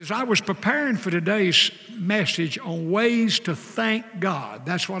as I was preparing for today's message on ways to thank God,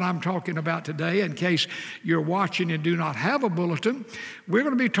 that's what I'm talking about today. In case you're watching and do not have a bulletin, we're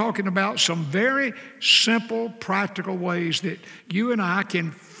going to be talking about some very simple, practical ways that you and I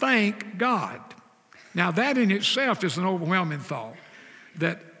can thank God. Now, that in itself is an overwhelming thought,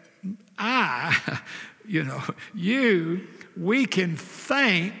 that we can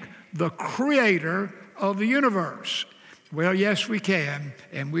thank the Creator of the universe. Well, yes, we can,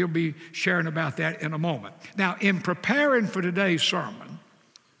 and we'll be sharing about that in a moment. Now, in preparing for today's sermon,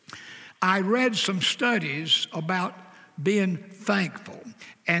 I read some studies about being thankful,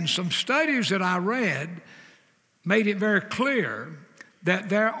 and some studies that I read made it very clear that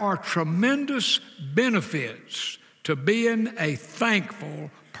there are tremendous benefits to being a thankful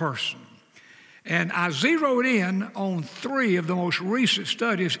person. And I zeroed in on 3 of the most recent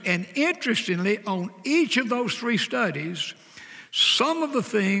studies, and interestingly, on each of those 3 studies, some of the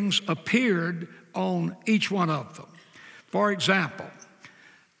things appeared on each one of them. For example,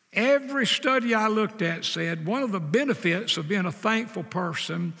 every study I looked at said one of the benefits of being a thankful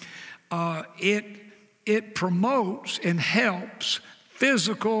person, it promotes and helps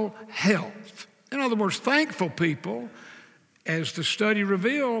physical health. In other words, thankful people, as the study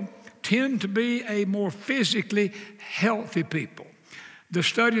revealed, tend to be a more physically healthy people. The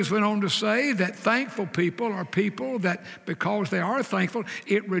studies went on to say that thankful people are people that, because they are thankful,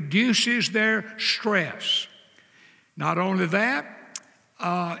 it reduces their stress. Not only that,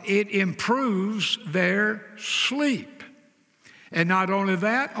 it improves their sleep. And not only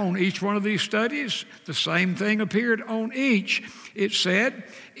that, on each one of these studies, the same thing appeared on each. It said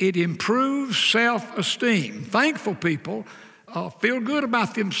it improves self-esteem. Thankful people feel good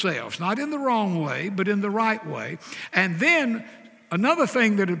about themselves, not in the wrong way, but in the right way. And then another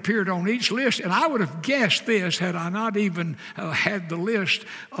thing that appeared on each list, and I would have guessed this had I not even had the list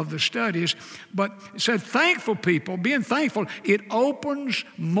of the studies, but it said thankful people, being thankful, it opens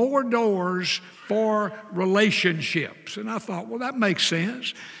more doors for relationships. And I thought, well, that makes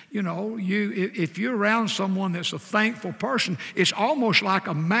sense. You know, if you're around someone that's a thankful person, it's almost like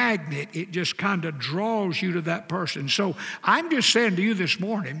a magnet. It just kind of draws you to that person. So I'm just saying to you this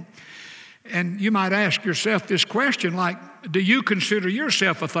morning, and you might ask yourself this question, like, do you consider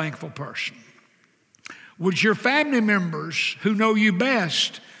yourself a thankful person? Would your family members who know you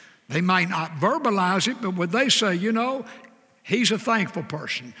best, they might not verbalize it, but would they say, you know, he's a thankful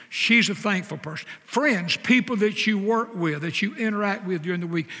person. She's a thankful person. Friends, people that you work with, that you interact with during the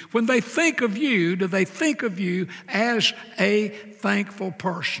week, when they think of you, do they think of you as a thankful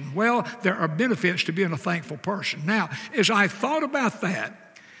person? Well, there are benefits to being a thankful person. Now, as I thought about that,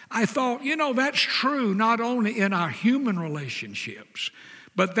 I thought, you know, that's true not only in our human relationships,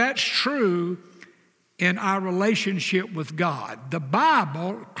 but that's true in our relationship with God. The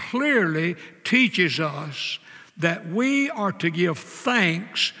Bible clearly teaches us that we are to give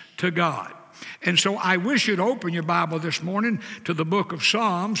thanks to God. And so I wish you'd open your Bible this morning to the book of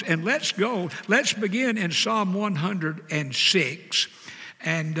Psalms, and let's go. Let's begin in Psalm 106.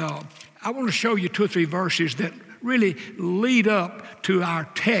 And I want to show you 2 or 3 verses that really lead up to our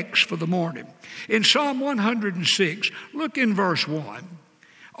text for the morning. In Psalm 106, look in verse 1.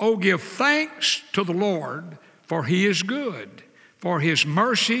 Oh, give thanks to the Lord, for he is good, for his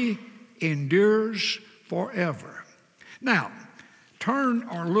mercy endures forever. Now, turn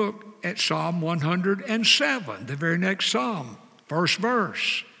or look at Psalm 107, the very next psalm, first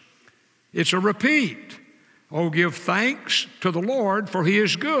verse. It's a repeat. Oh, give thanks to the Lord, for he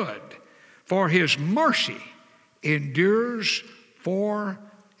is good, for his mercy endures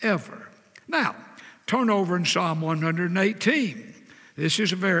forever. Now, turn over in Psalm 118. This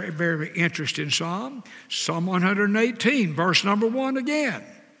is a very, very interesting psalm. Psalm 118, verse number 1 again.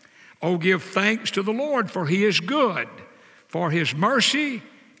 Oh, give thanks to the Lord, for he is good, for his mercy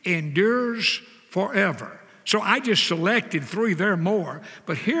endures forever. So I just selected 3, there are more,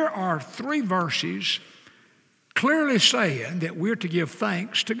 but here are 3 verses clearly saying that we're to give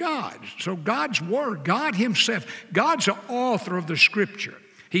thanks to God. So God's Word, God Himself, God's the author of the Scripture.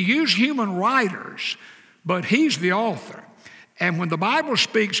 He used human writers, but He's the author. And when the Bible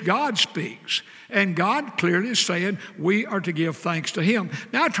speaks, God speaks. And God clearly is saying we are to give thanks to Him.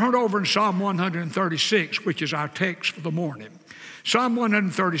 Now turn over in Psalm 136, which is our text for the morning. Psalm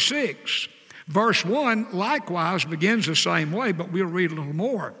 136, verse 1, likewise begins the same way, but we'll read a little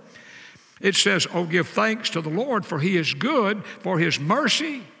more. It says, oh, give thanks to the Lord, for he is good, for his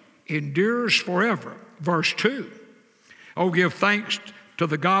mercy endures forever. Verse 2, oh, give thanks to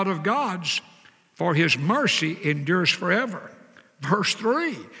the God of gods, for his mercy endures forever. Verse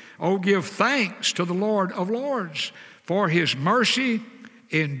 3, oh, give thanks to the Lord of lords, for his mercy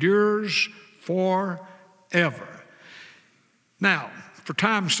endures forever. Now, for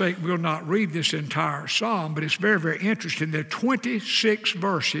time's sake, we'll not read this entire psalm, but it's very, very interesting. There are 26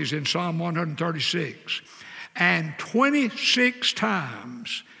 verses in Psalm 136. And 26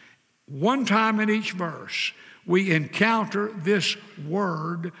 times, one time in each verse, we encounter this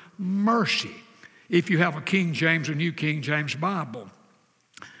word mercy. If you have a King James or New King James Bible.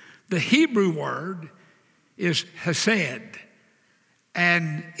 The Hebrew word is hesed,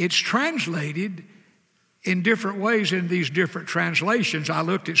 and it's translated in different ways in these different translations. I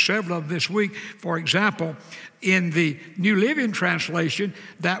looked at several of them this week. For example, in the New Living Translation,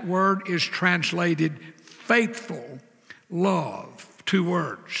 that word is translated faithful, love, 2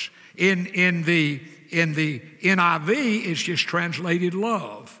 words. In the NIV, it's just translated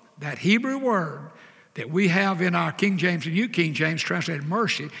love. That Hebrew word that we have in our King James and New King James translated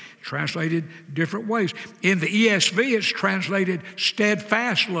mercy, translated different ways. In the ESV, it's translated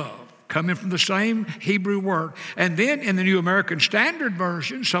steadfast love, coming from the same Hebrew word. And then in the New American Standard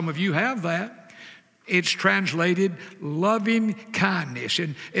Version, some of you have that, it's translated loving kindness.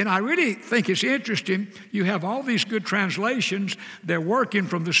 And I really think it's interesting. You have all these good translations. They're working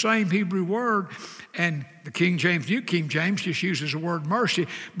from the same Hebrew word. And the King James, New King James just uses the word mercy.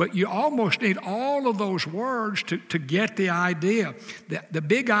 But you almost need all of those words to get the idea. The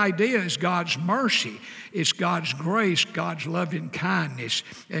big idea is God's mercy. It's God's grace, God's loving kindness.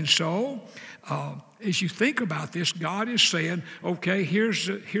 And so, as you think about this, God is saying, okay, here's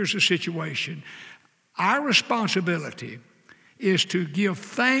the situation. Our responsibility is to give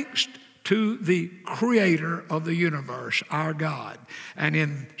thanks to the creator of the universe, our God. And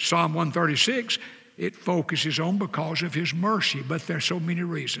in Psalm 136, it focuses on because of his mercy, but there's so many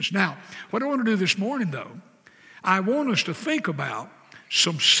reasons. Now, what I want to do this morning, though, I want us to think about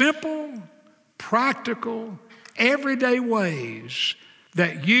some simple, practical, everyday ways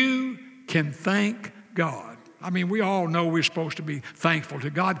that you can thank God. I mean, we all know we're supposed to be thankful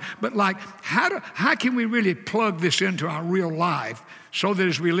to God, but like, how can we really plug this into our real life so that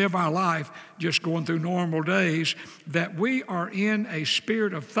as we live our life, just going through normal days, that we are in a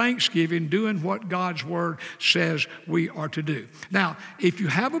spirit of thanksgiving, doing what God's Word says we are to do. Now, if you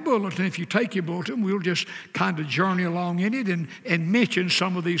have a bulletin, if you take your bulletin, we'll just kind of journey along in it and mention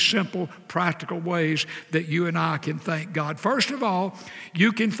some of these simple, practical ways that you and I can thank God. First of all,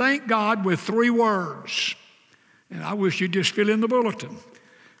 you can thank God with 3 words. And I wish you'd just fill in the bulletin.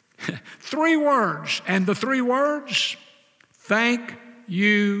 3 words. And the 3 words, thank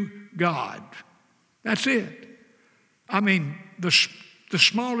you, God. That's it. I mean, the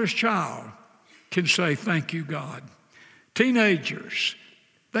smallest child can say, thank you, God. Teenagers,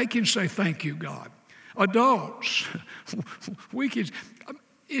 they can say, thank you, God. Adults,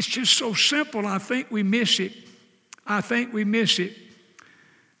 it's just so simple. I think we miss it. Let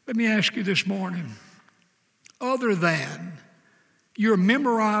me ask you this morning. Other than your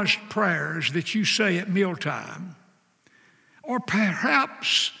memorized prayers that you say at mealtime, or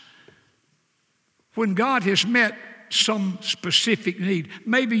perhaps when God has met some specific need,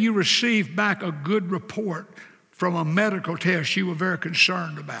 maybe you received back a good report from a medical test you were very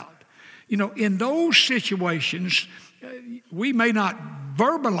concerned about. You know, in those situations, we may not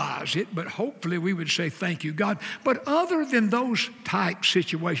verbalize it, but hopefully we would say, thank you, God. But other than those type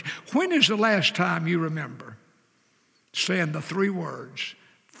situations, when is the last time you remember saying the 3 words,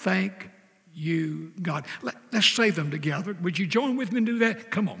 thank you, God? Let's say them together. Would you join with me and do that?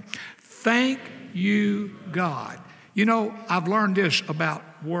 Come on. Thank you, God. You know, I've learned this about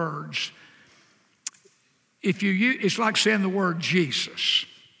words. It's like saying the word Jesus.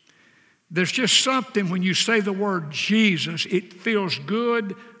 There's just something when you say the word Jesus, it feels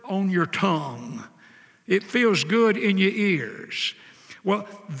good on your tongue. It feels good in your ears. Well,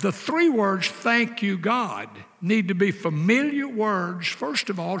 the 3 words, thank you, God, need to be familiar words, first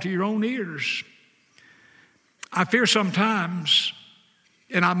of all, to your own ears. I fear sometimes,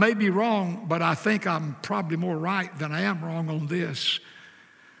 and I may be wrong, but I think I'm probably more right than I am wrong on this,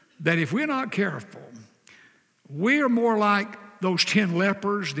 that if we're not careful, we are more like those 10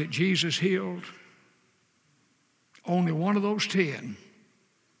 lepers that Jesus healed. Only one of those 10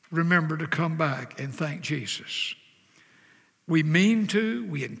 remembered to come back and thank Jesus. We mean to,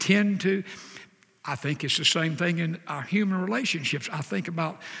 we intend to. I think it's the same thing in our human relationships. I think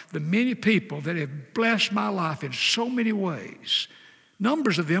about the many people that have blessed my life in so many ways.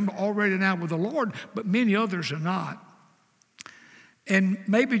 Numbers of them are already now with the Lord, but many others are not. And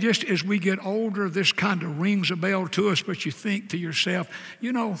maybe just as we get older, this kind of rings a bell to us, but you think to yourself,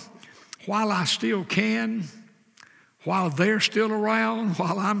 you know, while I still can, while they're still around,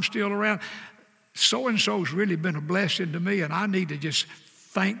 while I'm still around, so-and-so's really been a blessing to me, and I need to just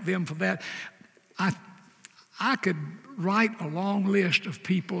thank them for that. I could write a long list of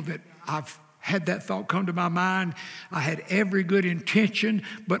people that I've had that thought come to my mind. I had every good intention,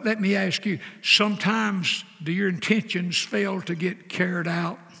 but let me ask you, sometimes do your intentions fail to get carried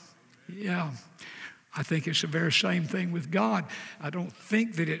out? Yeah. I think it's the very same thing with God. I don't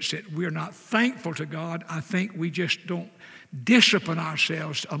think that it's that we're not thankful to God. I think we just don't discipline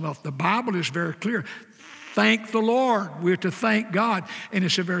ourselves enough. The Bible is very clear. Thank the Lord. We're to thank God. And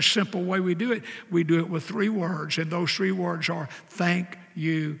it's a very simple way we do it. We do it with 3 words, and those 3 words are, thank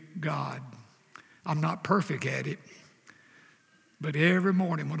you, God. I'm not perfect at it, but every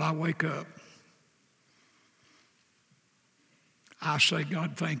morning when I wake up, I say,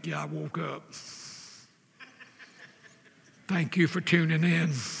 God, thank you, I woke up. Thank you for tuning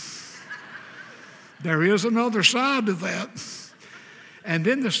in. There is another side to that. And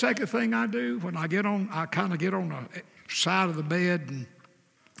then the second thing I do when I kind of get on the side of the bed, and,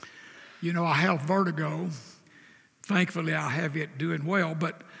 you know, I have vertigo. Thankfully, I have it doing well,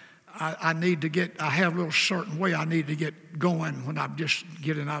 but I have a little certain way I need to get going when I'm just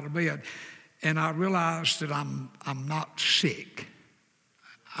getting out of bed. And I realize that I'm not sick.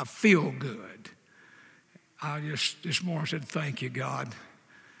 I feel good. This morning said, thank you, God.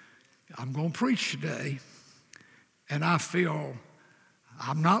 I'm going to preach today, and I feel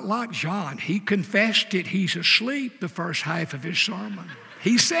I'm not like John. He confessed it. He's asleep the first half of his sermon.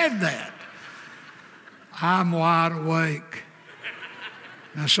 He said that. I'm wide awake.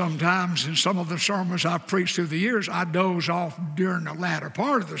 Now, sometimes in some of the sermons I've preached through the years, I doze off during the latter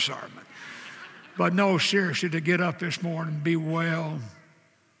part of the sermon. But no, seriously, to get up this morning, be well,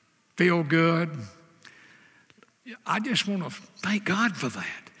 feel good, I just want to thank God for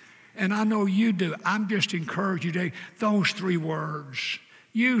that. And I know you do. I'm just encouraging you today, those 3 words,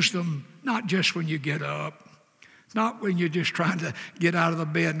 use them not just when you get up, not when you're just trying to get out of the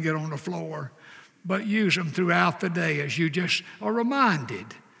bed and get on the floor, but use them throughout the day as you just are reminded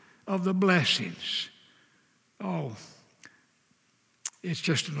of the blessings. Oh, it's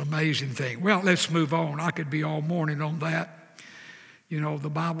just an amazing thing. Well, let's move on. I could be all morning on that. You know, the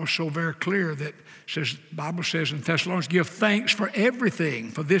Bible's so very clear that the Bible says in Thessalonians, give thanks for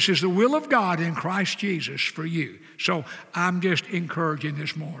everything, for this is the will of God in Christ Jesus for you. So I'm just encouraging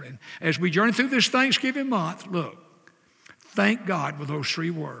this morning. As we journey through this Thanksgiving month, look, thank God with those 3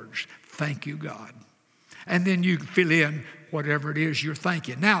 words. Thank you, God. And then you fill in whatever it is you're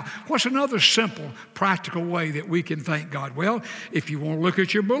thanking. Now, what's another simple, practical way that we can thank God? Well, if you want to look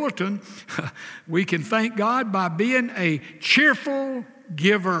at your bulletin, we can thank God by being a cheerful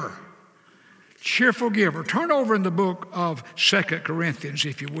giver. Cheerful giver. Turn over in the book of 2 Corinthians,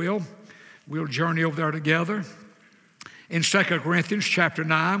 if you will. We'll journey over there together. In 2 Corinthians chapter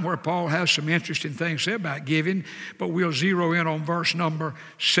 9, where Paul has some interesting things to say about giving, but we'll zero in on verse number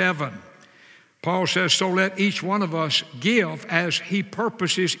 7. Paul says, so let each one of us give as he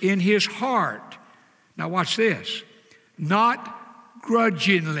purposes in his heart. Now watch this. Not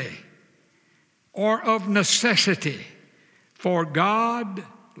grudgingly or of necessity, for God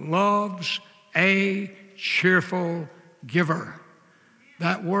loves a cheerful giver.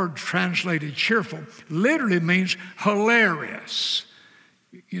 That word translated cheerful literally means hilarious.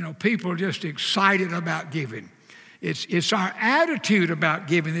 You know, people are just excited about giving. It's our attitude about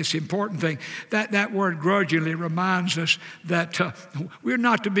giving this important thing. That word grudgingly reminds us that we're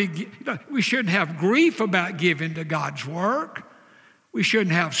not to be, we shouldn't have grief about giving to God's work. We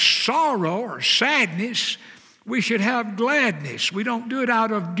shouldn't have sorrow or sadness. We should have gladness. We don't do it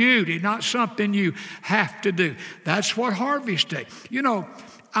out of duty, not something you have to do. That's what Harvest Day. You know,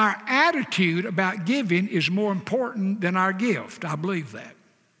 our attitude about giving is more important than our gift. I believe that.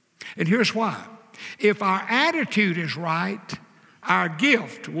 And here's why. If our attitude is right, our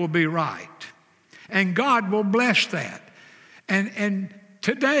gift will be right. And God will bless that. And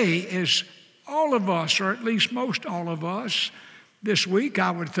today, as all of us, or at least most all of us, this week, I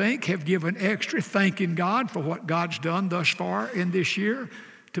would think, have given extra, thanking God for what God's done thus far in this year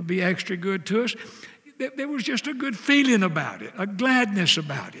to be extra good to us. There was just a good feeling about it, a gladness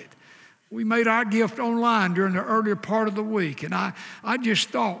about it. We made our gift online during the earlier part of the week, and I just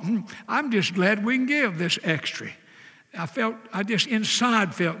thought, I'm just glad we can give this extra. I just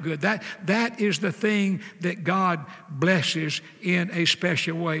inside felt good. That is the thing that God blesses in a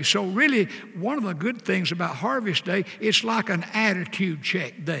special way. So really, one of the good things about Harvest Day, it's like an attitude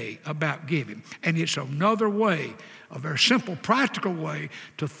check day about giving. And it's another way, a very simple, practical way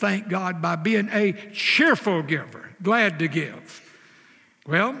to thank God by being a cheerful giver, glad to give.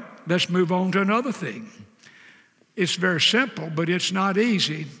 Well, let's move on to another thing. It's very simple, but it's not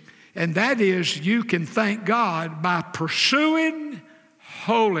easy. And that is, you can thank God by pursuing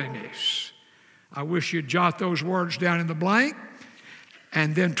holiness. I wish you'd jot those words down in the blank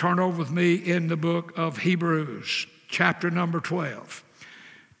and then turn over with me in the book of Hebrews, chapter number 12.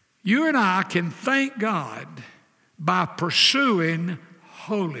 You and I can thank God by pursuing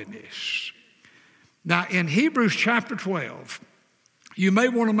holiness. Now, in Hebrews chapter 12, you may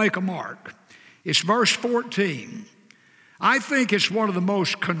want to make a mark. It's verse 14. I think it's one of the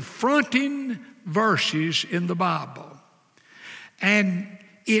most confronting verses in the Bible. And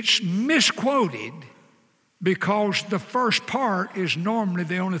it's misquoted because the first part is normally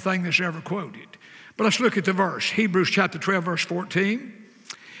the only thing that's ever quoted. But let's look at the verse. Hebrews chapter 12, verse 14.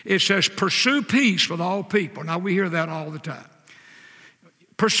 It says, pursue peace with all people. Now, we hear that all the time.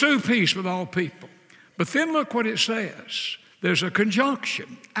 Pursue peace with all people. But then look what it says. There's a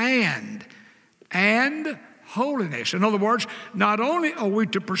conjunction, and holiness. In other words, not only are we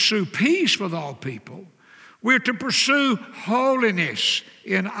to pursue peace with all people, we're to pursue holiness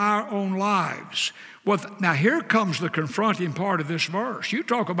in our own lives. Now, here comes the confronting part of this verse. You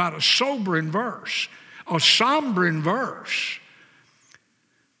talk about a sobering verse, a sombering verse.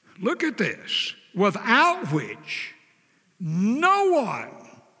 Look at this. Without which no one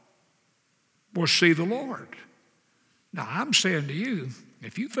will see the Lord. Now, I'm saying to you,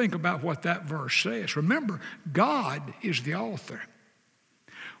 if you think about what that verse says, remember, God is the author.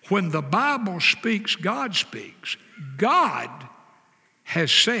 When the Bible speaks, God speaks. God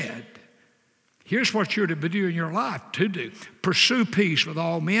has said, here's what you're to do in your life to do. Pursue peace with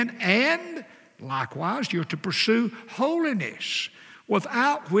all men, and likewise, you're to pursue holiness,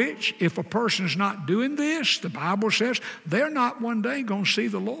 without which, if a person's not doing this, the Bible says, they're not one day going to see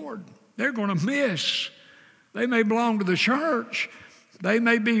the Lord. They're going to miss. They may belong to the church. They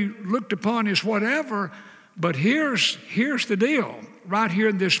may be looked upon as whatever, but here's the deal, right here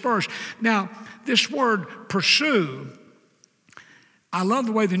in this verse. Now, this word pursue, I love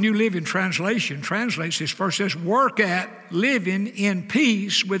the way the New Living Translation translates this verse. It says, work at living in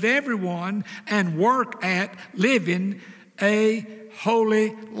peace with everyone and work at living a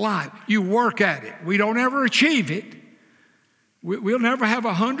holy life. You work at it. We don't ever achieve it. We'll never have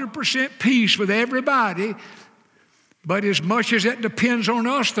 100% peace with everybody. But as much as it depends on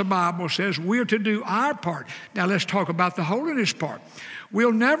us, the Bible says, we're to do our part. Now let's talk about the holiness part.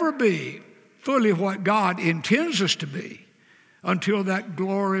 We'll never be fully what God intends us to be until that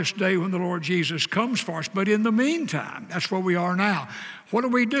glorious day when the Lord Jesus comes for us. But in the meantime, that's where we are now. What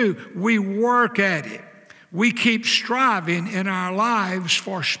do? We work at it. We keep striving in our lives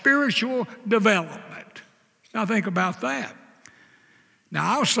for spiritual development. Now think about that.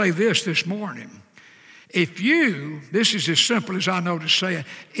 Now I'll say this morning. This is as simple as I know to say it,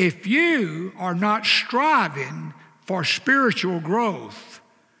 if you are not striving for spiritual growth,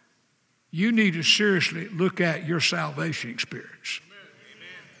 you need to seriously look at your salvation experience.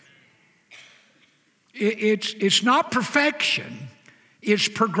 It's not perfection, it's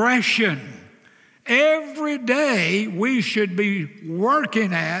progression. Every day we should be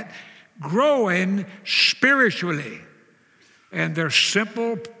working at growing spiritually. And there's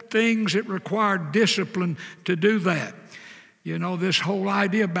simple things that require discipline to do that. You know, this whole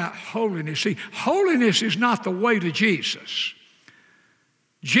idea about holiness. See, holiness is not the way to Jesus.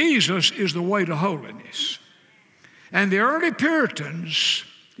 Jesus is the way to holiness. And the early Puritans,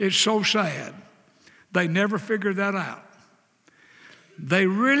 it's so sad, they never figured that out. They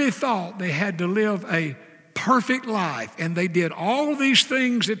really thought they had to live a perfect life, and they did all these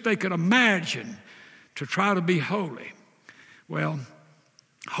things that they could imagine to try to be holy. Well,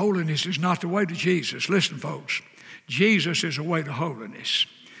 holiness is not the way to Jesus. Listen, folks, Jesus is the way to holiness.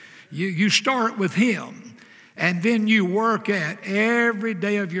 You start with Him, and then you work at every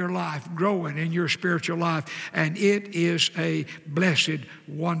day of your life growing in your spiritual life, and it is a blessed,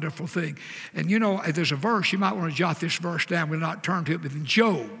 wonderful thing. And you know, there's a verse, you might want to jot this verse down. We'll not turn to it, but in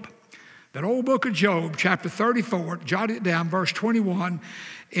Job, that old book of Job, chapter 34, jot it down, verse 21,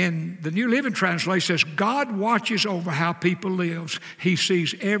 in the New Living Translation says, God watches over how people live. He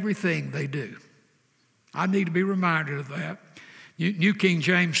sees everything they do. I need to be reminded of that. New King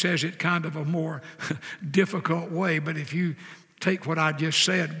James says it kind of a more difficult way, but if you take what I just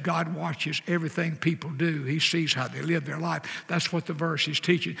said, God watches everything people do. He sees how they live their life. That's what the verse is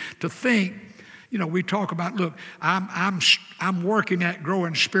teaching. To think, you know, we talk about, look, I'm working at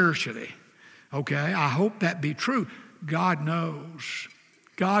growing spiritually. Okay, I hope that be true. God knows.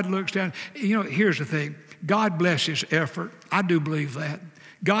 God looks down. You know, here's the thing. God blesses effort. I do believe that.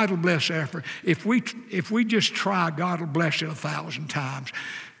 God will bless effort. If we just try, God will bless it 1,000 times.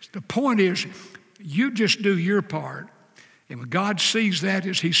 The point is, you just do your part. And when God sees that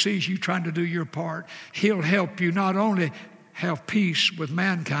as He sees you trying to do your part, He'll help you not only have peace with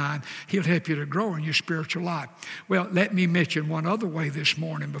mankind, He'll help you to grow in your spiritual life. Well, let me mention one other way this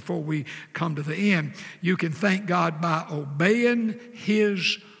morning before we come to the end. You can thank God by obeying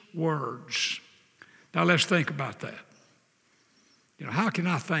His words. Now let's think about that. How can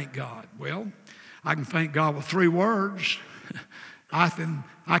I thank God? Well, I can thank God with 3 words. I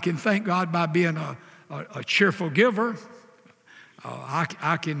can thank God by being a cheerful giver.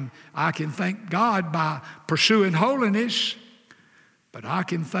 I can thank God by pursuing holiness. But I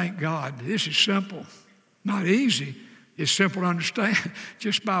can thank God. This is simple, not easy. It's simple to understand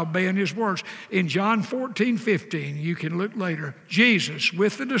just by obeying His words. In John 14:15, you can look later, Jesus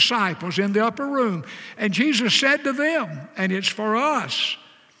with the disciples in the upper room. And Jesus said to them, and it's for us,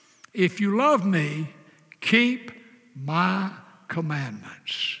 if you love me, keep my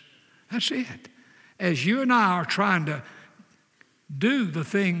commandments. That's it. As you and I are trying to do the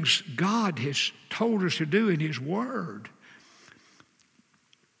things God has told us to do in His Word,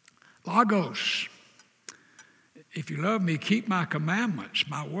 Logos, if you love me, keep my commandments,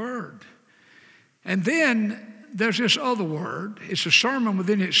 my word. And then there's this other word. It's a sermon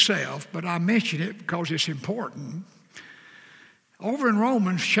within itself, but I mention it because it's important. Over in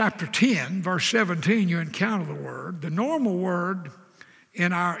Romans chapter 10, verse 17, you encounter the word. The normal word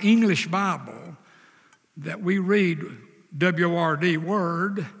in our English Bible that we read, W-O-R-D,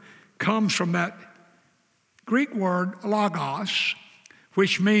 word, comes from that Greek word, logos,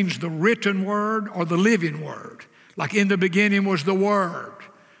 which means the written word or the living word. Like in the beginning was the Word.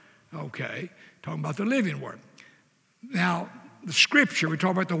 Okay, talking about the living word. Now, the Scripture, we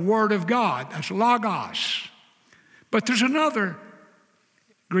talk about the Word of God. That's logos. But there's another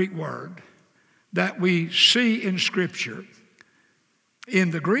Greek word that we see in Scripture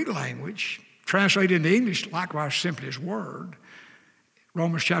in the Greek language, translated into English likewise simply as word.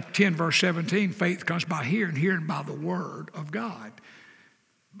 Romans chapter 10, verse 17, faith comes by hearing, hearing by the Word of God.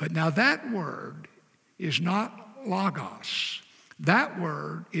 But now that word is not logos. That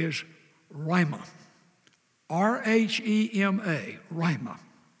word is rhema. R-H-E-M-A, rhema.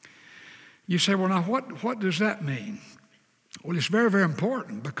 You say, well, now what does that mean? Well, it's very, very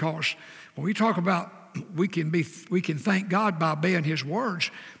important because when we talk about we can thank God by obeying His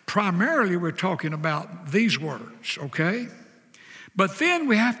words, primarily we're talking about these words, okay? But then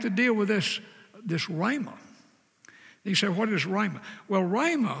we have to deal with this rhema. You say, what is rhema? Well,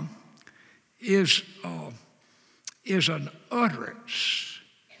 rhema is an utterance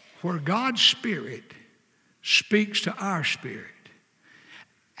where God's Spirit speaks to our spirit.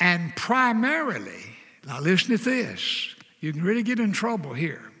 And primarily, now listen to this, you can really get in trouble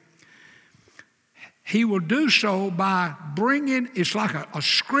here. He will do so by bringing, it's like a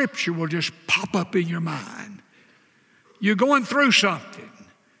scripture will just pop up in your mind. You're going through something.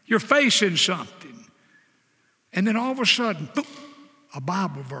 You're facing something. And then all of a sudden, boom, a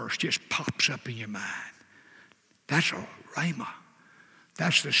Bible verse just pops up in your mind. That's a rhema.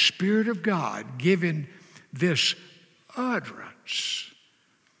 That's the Spirit of God giving this utterance.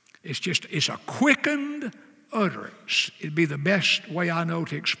 It's a quickened utterance. It'd be the best way I know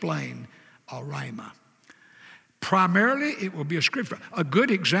to explain a rhema. Primarily, it will be a scripture. A good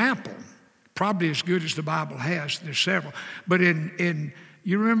example, probably as good as the Bible has, there's several, but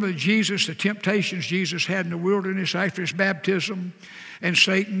you remember Jesus, the temptations Jesus had in the wilderness after His baptism, and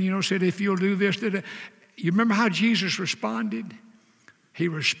Satan, said, if you'll do this, do that. You remember how Jesus responded? He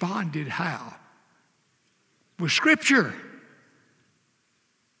responded how? With Scripture.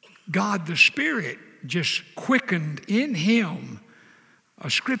 God the Spirit just quickened in Him a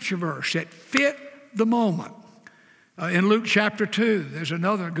Scripture verse that fit the moment. In Luke chapter 2, there's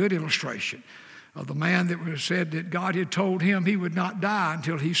another good illustration of the man that was said that God had told him he would not die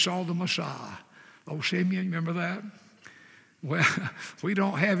until he saw the Messiah. Oh, Simeon, remember that? Well, we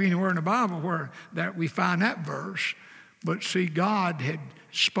don't have anywhere in the Bible where that we find that verse, but see, God had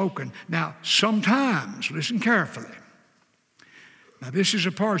spoken. Now, sometimes, listen carefully. Now, this is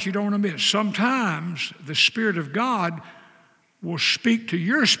a part you don't want to miss. Sometimes the Spirit of God will speak to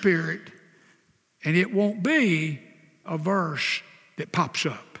your spirit, and it won't be a verse that pops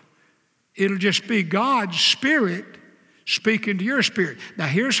up. It'll just be God's Spirit speaking to your spirit. Now,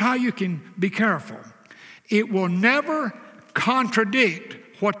 here's how you can be careful. It will never contradict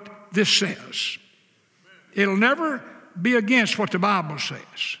what this says. It'll never be against what the Bible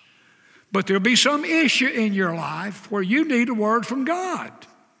says. But there'll be some issue in your life where you need a word from God.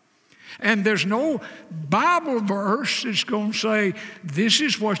 And there's no Bible verse that's going to say, this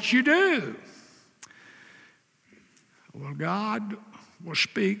is what you do. Well, God will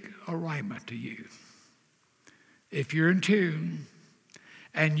speak a rhema to you. If you're in tune,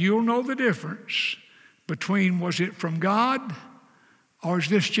 and you'll know the difference between was it from God or is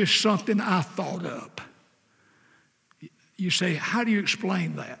this just something I thought up? You say, how do you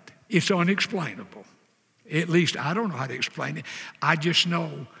explain that? It's unexplainable. At least I don't know how to explain it. I just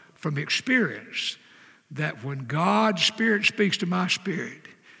know from experience that when God's Spirit speaks to my spirit,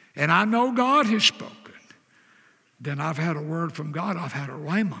 and I know God has spoken, then I've had a word from God. I've had a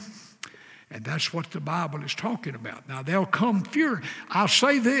rhema. And that's what the Bible is talking about. Now, they'll come fewer. I'll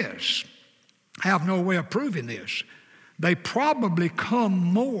say this. I have no way of proving this. They probably come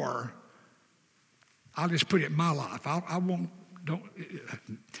more. I'll just put it in my life.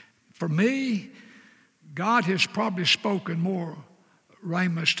 For me, God has probably spoken more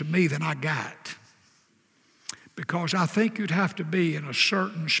rhemas to me than I got. Because I think you'd have to be in a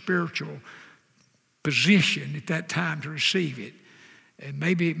certain spiritual position at that time to receive it. And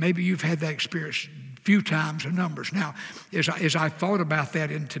maybe you've had that experience a few times in numbers. Now, as I thought about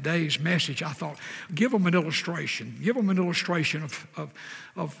that in today's message, I thought, give them an illustration. Give them an illustration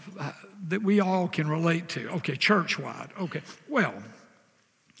of that we all can relate to. Okay, church-wide. Okay, well,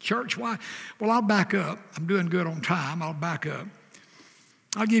 church-wide. Well, I'll back up. I'm doing good on time. I'll back up.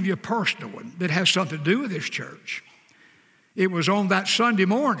 I'll give you a personal one that has something to do with this church. It was on that Sunday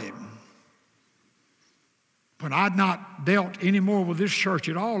morning when I'd not dealt anymore with this church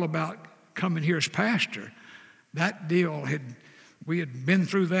at all about coming here as pastor. That deal we had been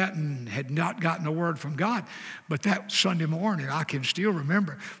through that and had not gotten a word from God. But that Sunday morning, I can still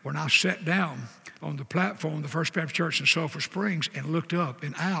remember when I sat down on the platform of the First Baptist Church in Sulphur Springs and looked up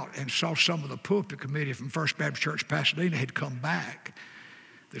and out and saw some of the pulpit committee from First Baptist Church Pasadena had come back.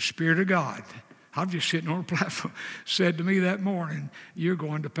 The Spirit of God, I'm just sitting on a platform, said to me that morning, you're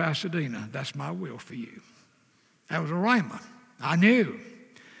going to Pasadena. That's my will for you. That was a rhema. I knew.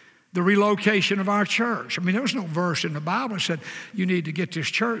 The relocation of our church. I mean, there was no verse in the Bible that said you need to get this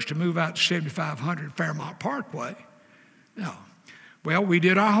church to move out to 7500 Fairmont Parkway. No. Well, we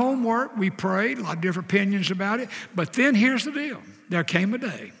did our homework. We prayed, a lot of different opinions about it. But then here's the deal. There came a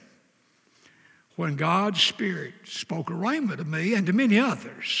day when God's Spirit spoke a rhema to me and to many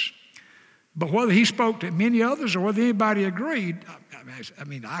others. But whether he spoke to many others or whether anybody agreed,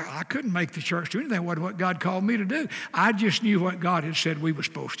 I couldn't make the church do anything what God called me to do. I just knew what God had said we were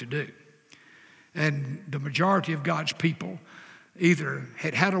supposed to do. And the majority of God's people either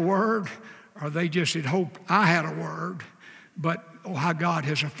had a word or they just had hoped I had a word. But how God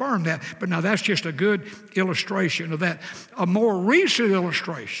has affirmed that. But now that's just a good illustration of that. A more recent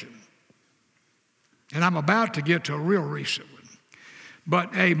illustration, and I'm about to get to a real recent one,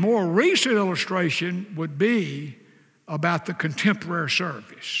 but a more recent illustration would be about the contemporary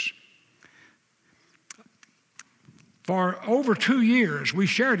service. For over 2 years, we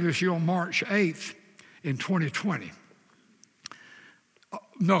shared this with you on March 8th in 2020.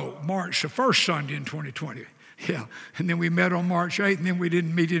 The first Sunday in 2020. Yeah, and then we met on March 8th, and then we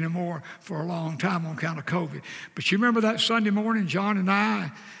didn't meet anymore for a long time on account of COVID. But you remember that Sunday morning, John and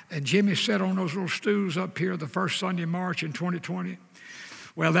I and Jimmy sat on those little stools up here the first Sunday in March in 2020?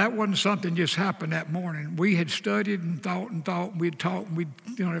 Well, that wasn't something just happened that morning. We had studied and thought, and we'd talked, and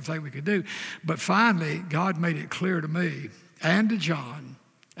we'd done everything we could do. But finally, God made it clear to me and to John,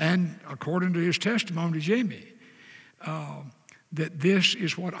 and according to his testimony to Jimmy, that this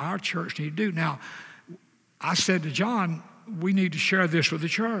is what our church needs to do. Now, I said to John, we need to share this with the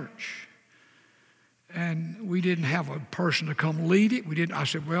church. And we didn't have a person to come lead it. I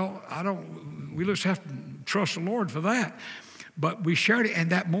said, well, we just have to trust the Lord for that. But we shared it, and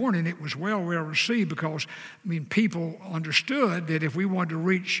that morning it was well received because, people understood that if we wanted to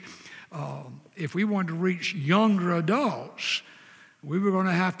reach younger adults, we were going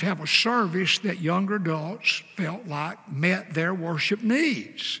to have a service that younger adults felt like met their worship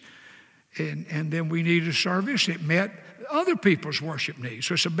needs. And then we needed a service that met other people's worship needs.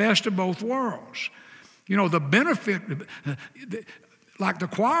 So it's the best of both worlds. You know, the benefit, like the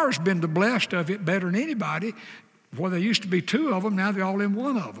choir's been the blessed of it better than anybody. Well, there used to be 2 of them, now they're all in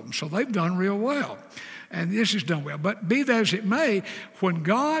 1 of them. So they've done real well. And this is done well. But be that as it may, when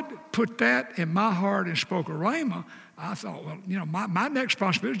God put that in my heart and spoke a rhema, I thought, well, my next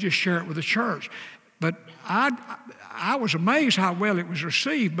responsibility is just share it with the church. But I was amazed how well it was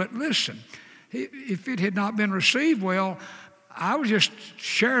received. But listen, if it had not been received well, I was just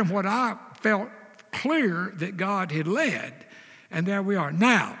sharing what I felt clear that God had led. And there we are.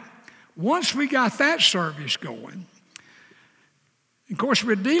 Now, once we got that service going, of course,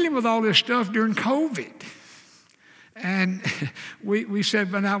 we're dealing with all this stuff during COVID. And we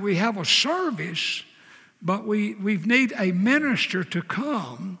said, well, now we have a service, but we need a minister to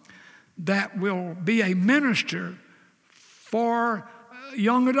come that will be a minister for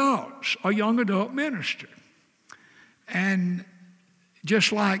young adults, a young adult minister. And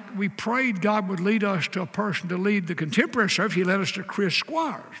just like we prayed God would lead us to a person to lead the contemporary service, he led us to Chris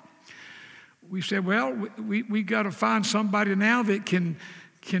Squires. We said, well, we got to find somebody now that can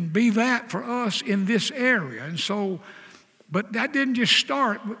be that for us in this area. And so, but that didn't just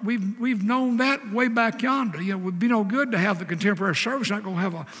start. We've known that way back yonder. You know, it would be no good to have the contemporary service, not going to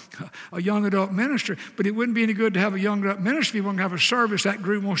have a young adult minister, but it wouldn't be any good to have a young adult ministry if we weren't going to have a service that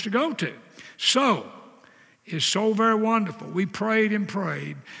group wants to go to. So, it's so very wonderful. We prayed and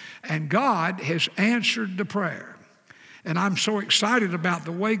prayed, and God has answered the prayer. And I'm so excited about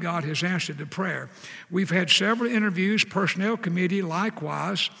the way God has answered the prayer. We've had several interviews. Personnel committee,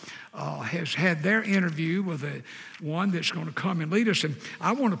 likewise, has had their interview with one that's going to come and lead us. And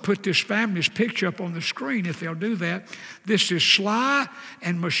I want to put this family's picture up on the screen if they'll do that. This is Sly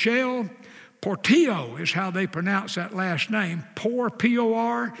and Michelle Portillo is how they pronounce that last name.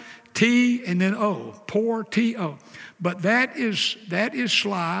 P-O-R-T and then O. Portillo. But that is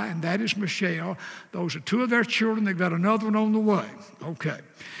Sly and that is Michelle. Those are two of their children. They've got another one on the way. Okay.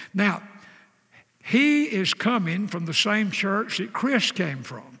 Now, he is coming from the same church that Chris came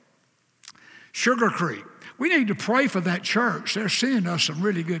from, Sugar Creek. We need to pray for that church. They're sending us some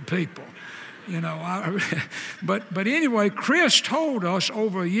really good people. You know, but anyway, Chris told us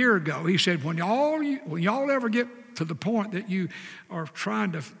over a year ago, he said, when y'all ever get to the point that you are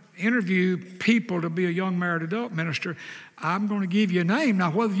trying to interview people to be a young married adult minister, I'm going to give you a name. Now,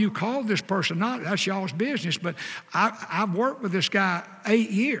 whether you call this person or not, that's y'all's business, but I've worked with this guy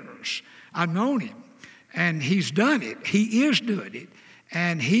 8 years. I've known him, and he's done it. He is doing it.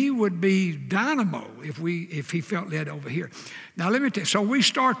 And he would be dynamo if he felt led over here. Now, let me tell you, so we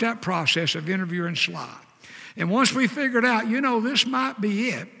start that process of interviewing Sly. And once we figured out, this might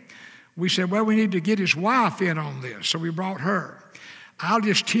be it, we said, well, we need to get his wife in on this. So we brought her. I'll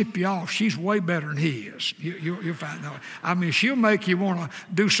just tip you off. She's way better than he is. You'll find out. I mean, she'll make you want to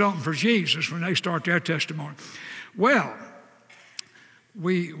do something for Jesus when they start their testimony. Well,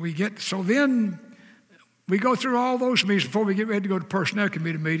 so then we go through all those meetings before we get ready to go to personnel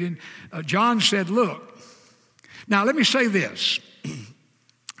committee meeting. John said, look, now let me say this.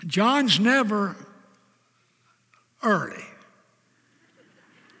 John's never early.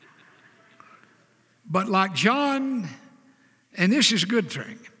 But like John, and this is a good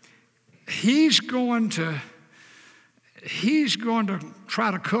thing, he's going to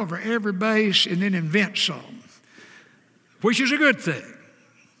try to cover every base and then invent some, which is a good thing.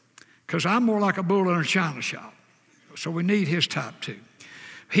 Because I'm more like a bull in a china shop. So we need his type too.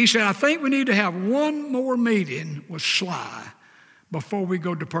 He said, I think we need to have one more meeting with Sly before we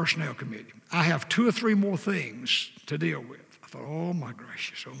go to personnel committee. I have 2 or 3 more things to deal with. I thought, oh my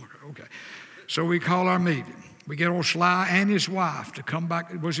gracious, okay. So we call our meeting. We get old Sly and his wife to come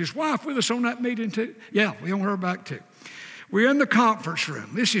back. Was his wife with us on that meeting too? Yeah, we want her back too. We're in the conference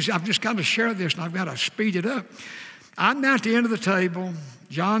room. I've just got to share this and I've got to speed it up. I'm down at the end of the table.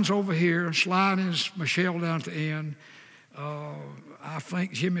 John's over here. Sly and his Michelle down at the end. I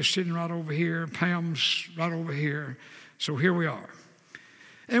think Jim is sitting right over here. Pam's right over here. So here we are.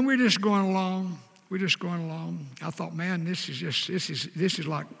 And we're just going along. I thought, man, this is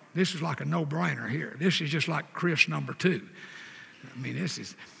like a no-brainer here. This is just like Chris number 2. I mean, this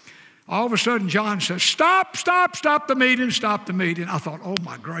is. All of a sudden, John says, stop the meeting, stop the meeting. I thought, oh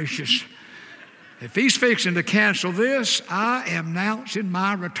my gracious. If he's fixing to cancel this, I am announcing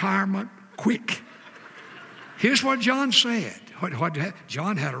my retirement quick. Here's what John said.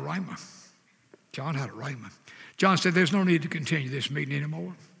 John had a rhema. John said, there's no need to continue this meeting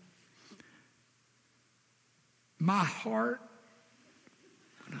anymore. My heart,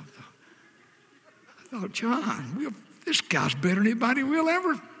 I thought, John, this guy's better than anybody we'll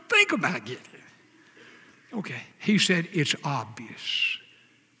ever think about getting. Okay, he said, it's obvious.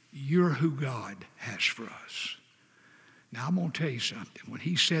 You're who God has for us. Now, I'm going to tell you something. When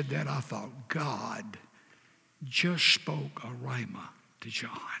he said that, I thought, God just spoke a rhema to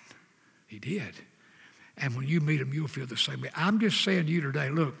John. He did. And when you meet him, you'll feel the same way. I'm just saying to you today,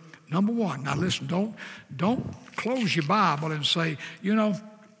 look, number one, now listen, don't close your Bible and say,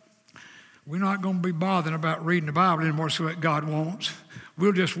 we're not going to be bothering about reading the Bible anymore, so what God wants.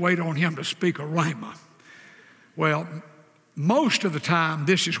 We'll just wait on him to speak a rhema. Well, most of the time,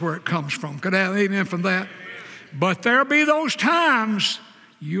 this is where it comes from. Could I have amen from that? But there'll be those times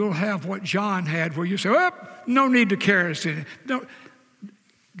you'll have what John had where you say, no need to carry us in it. No.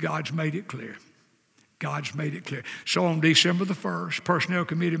 God's made it clear. God's made it clear. So on December the 1st, Personnel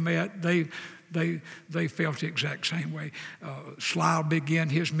Committee met. They felt the exact same way. Sly will begin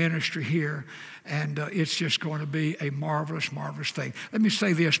his ministry here, and it's just going to be a marvelous, marvelous thing. Let me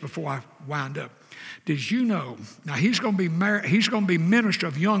say this before I wind up. Did you know, now he's going to be married, he's going to be minister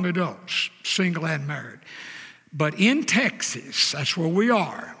of young adults, single and married. But in Texas, that's where we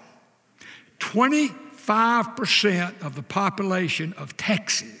are, 25% of the population of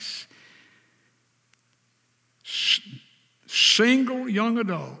Texas, single young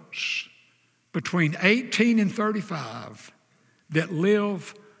adults between 18 and 35 that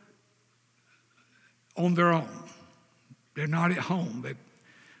live on their own. They're not at home.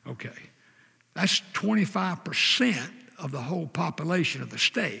 Okay. That's 25% of the whole population of the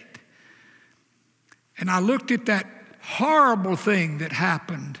state. And I looked at that horrible thing that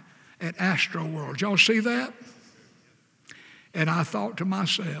happened at Astro World. Did y'all see that? And I thought to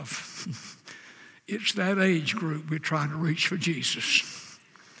myself, it's that age group we're trying to reach for Jesus.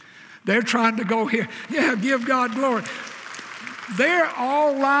 They're trying to go here. Yeah, give God glory. They're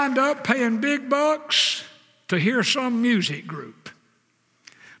all lined up paying big bucks to hear some music group.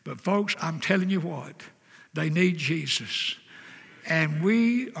 But folks, I'm telling you what, they need Jesus. And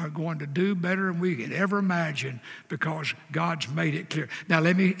we are going to do better than we could ever imagine because God's made it clear. Now,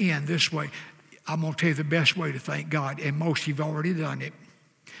 let me end this way. I'm going to tell you the best way to thank God, and most of you have already done it.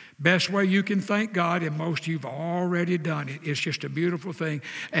 Best way you can thank God, and most of you have already done it. It's just a beautiful thing.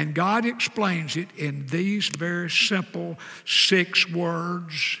 And God explains it in these very simple 6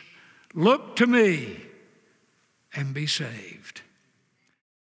 words. Look to me and be saved.